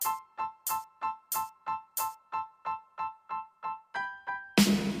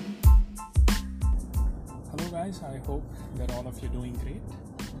guys, I hope that all of you doing great.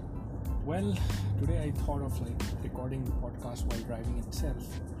 Well, today I thought of recording the podcast while driving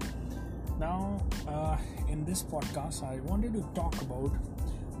itself. Now, in this podcast, I wanted to talk about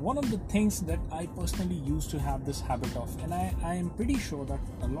one of the things that I personally used to have this habit of, and I am pretty sure that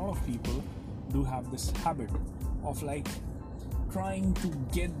a lot of people do have this habit of trying to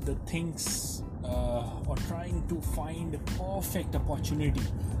get the things or trying to find a perfect opportunity,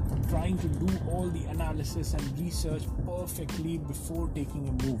 trying to do all the analysis and research perfectly before taking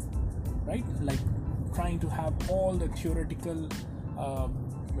a move, right? Like trying to have all the theoretical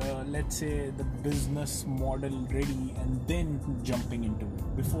let's say the business model ready and then jumping into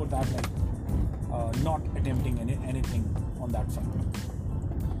it. Before that, not attempting anything on that front.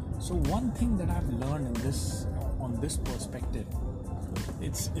 So one thing that I've learned on this perspective,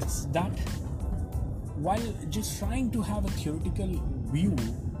 it's that while just trying to have a theoretical view,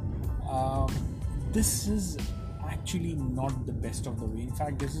 this is actually not the best of the way. In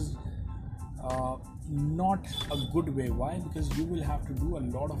fact, this is not a good way. Why? Because you will have to do a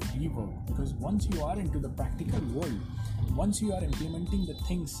lot of rework. Because once you are into the practical world, once you are implementing the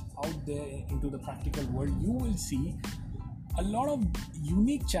things out there into the practical world, you will see a lot of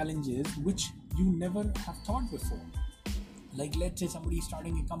unique challenges which you never have thought before. Like, let's say somebody is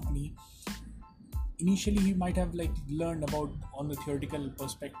starting a company. Initially, he might have learned about, on the theoretical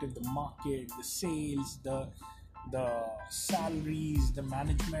perspective, the market, the sales, the salaries, the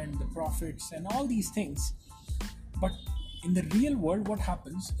management, the profits, and all these things. But in the real world, what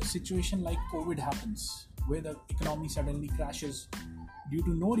happens? A situation like COVID happens, where the economy suddenly crashes due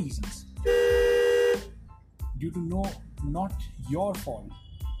to no reasons, due to not your fault,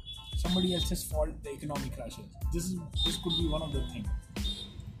 somebody else's fault. The economy crashes. This could be one of the things.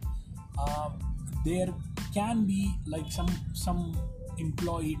 There can be some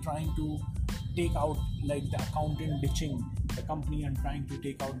employee trying to take out, the accountant ditching the company and trying to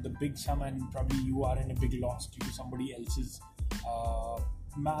take out the big sum, and probably you are in a big loss due to somebody else's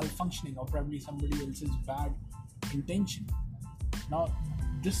malfunctioning or probably somebody else's bad intention. Now,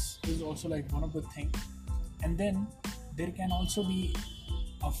 this is also one of the things. And then there can also be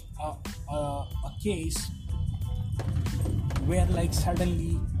a case where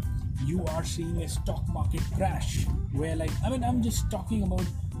suddenly you are seeing a stock market crash, where I'm just talking about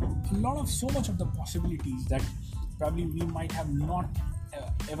so much of the possibilities that probably we might have not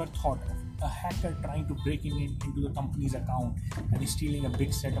ever thought of. A hacker trying to break into the company's account and stealing a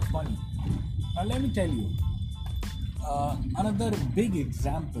big set of money. Now let me tell you, another big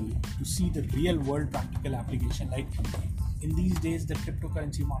example to see the real world practical application. In these days, the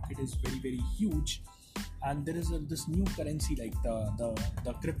cryptocurrency market is very, very huge, and there is this new currency, the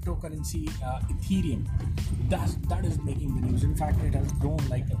cryptocurrency Ethereum, that is making the news. In fact, it has grown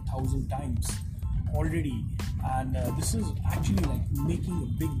 1,000 times already, and this is actually making a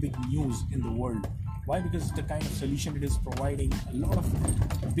big news in the world. Why? Because the kind of solution it is providing, a lot of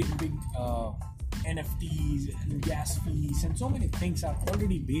big NFTs and gas fees and so many things are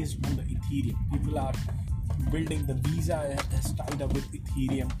already based on the Ethereum. People are building, the Visa is tied up with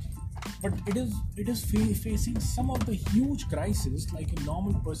Ethereum. But it is facing some of the huge crises, like a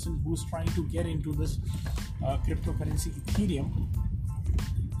normal person who's trying to get into this cryptocurrency Ethereum,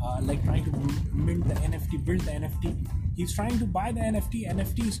 trying to mint the NFT, build the NFT. He's trying to buy the NFT.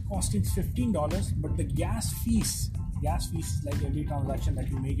 NFT is costing $15, but the gas fees is every transaction that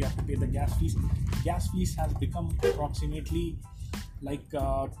you make, you have to pay the gas fees. Gas fees has become approximately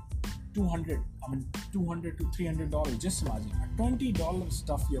 $200 to $300. Just imagine a $20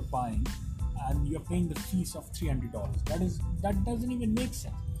 stuff you're buying and you're paying the fees of $300. That doesn't even make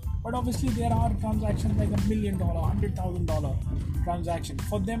sense. But obviously there are transactions like $1 million, $100,000 transaction.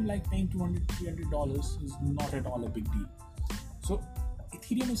 For them, paying $200, $300 is not at all a big deal. So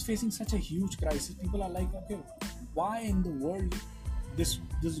Ethereum is facing such a huge crisis. People are okay, why in the world this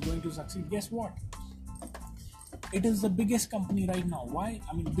is going to succeed? Guess what? It is the biggest company right now. Why?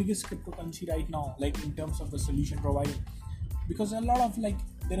 Biggest cryptocurrency right now, in terms of the solution providing. Because a lot of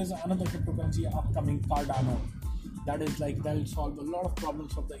there is another cryptocurrency upcoming, Cardano, that is that will solve a lot of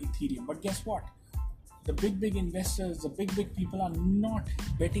problems of the Ethereum. But guess what? The big investors, the big people are not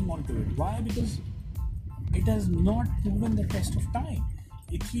betting onto it. Why? Because it has not proven the test of time.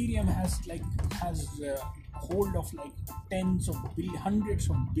 Ethereum has hold of tens of hundreds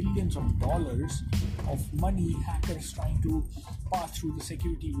of billions of dollars of money. Hackers trying to pass through the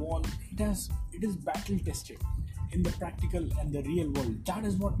security wall. It is battle tested in the practical and the real world. That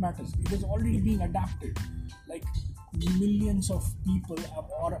is what matters. It is already being adapted. millions of people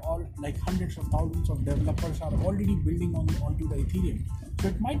or like hundreds of thousands of developers are already building onto the Ethereum. So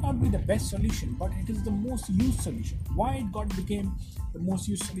it might not be the best solution, but it is the most used solution. Why it became the most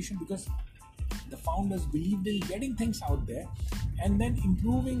used solution? Because the founders believed in getting things out there and then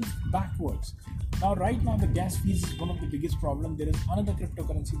improving backwards. Now, right now, the gas fees is one of the biggest problems. There is another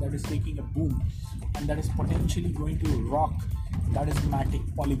cryptocurrency that is taking a boom and that is potentially going to rock. That is Matic,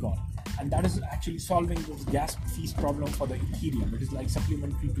 Polygon. And that is actually solving this gas fees problem for the Ethereum. It is like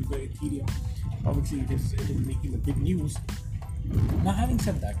supplementary to the Ethereum. Obviously, it is making the big news. Now, having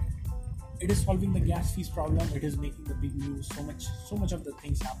said that, it is solving the gas fees problem. It is making the big news. So much of the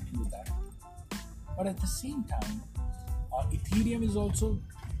things happening with that. But at the same time, Ethereum is also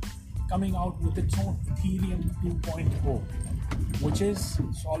coming out with its own Ethereum 2.0, which is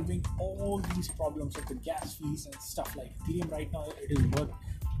solving all these problems of the gas fees and stuff. Like Ethereum right now, it is worth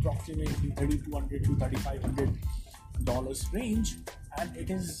approximately $3,200 to $3,500 range, and it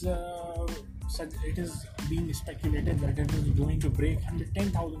is being speculated that it is going to break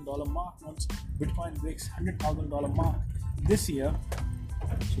 $110,000 mark once Bitcoin breaks $100,000 mark this year.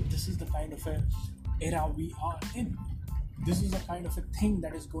 So this is the kind of a era we are in. This is the kind of a thing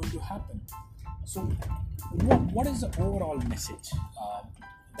that is going to happen. So what is the overall message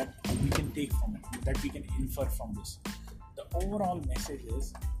that we can take from it, that we can infer from this? The overall message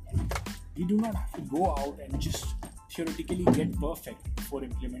is we do not have to go out and just theoretically get perfect before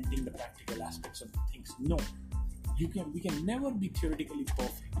implementing the practical aspects of the things. No, we can never be theoretically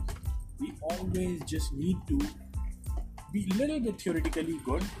perfect. We always just need to be a little bit theoretically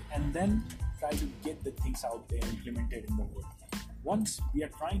good and then try to get the things out there implemented in the world. Once we are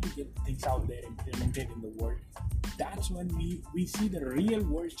trying to get things out there implemented in the world, that's when we see the real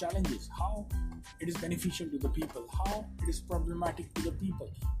world challenges, how it is beneficial to the people, how it is problematic to the people,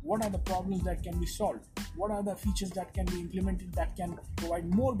 what are the problems that can be solved, what are the features that can be implemented that can provide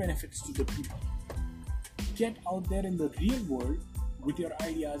more benefits to the people. Get out there in the real world with your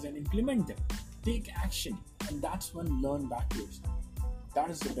ideas and implement them. Take action, and that's when learn backwards. That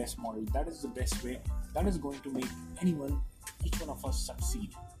is the best model. That is the best way. That is going to make each one of us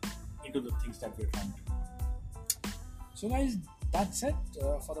succeed into the things that we're trying to do. So guys, that's it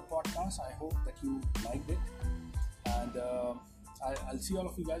for the podcast. I hope that you liked it. And I'll see all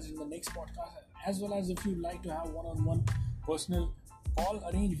of you guys in the next podcast. As well as if you'd like to have one-on-one personal call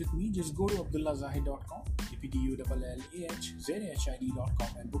arranged with me, just go to abdullahzahid.com,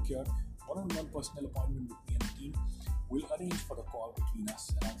 abdullahzahid.com and book your one-on-one personal appointment with me and the team. We'll arrange for the call between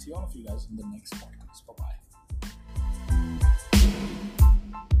us, and I'll see all of you guys in the next podcast. Bye-bye.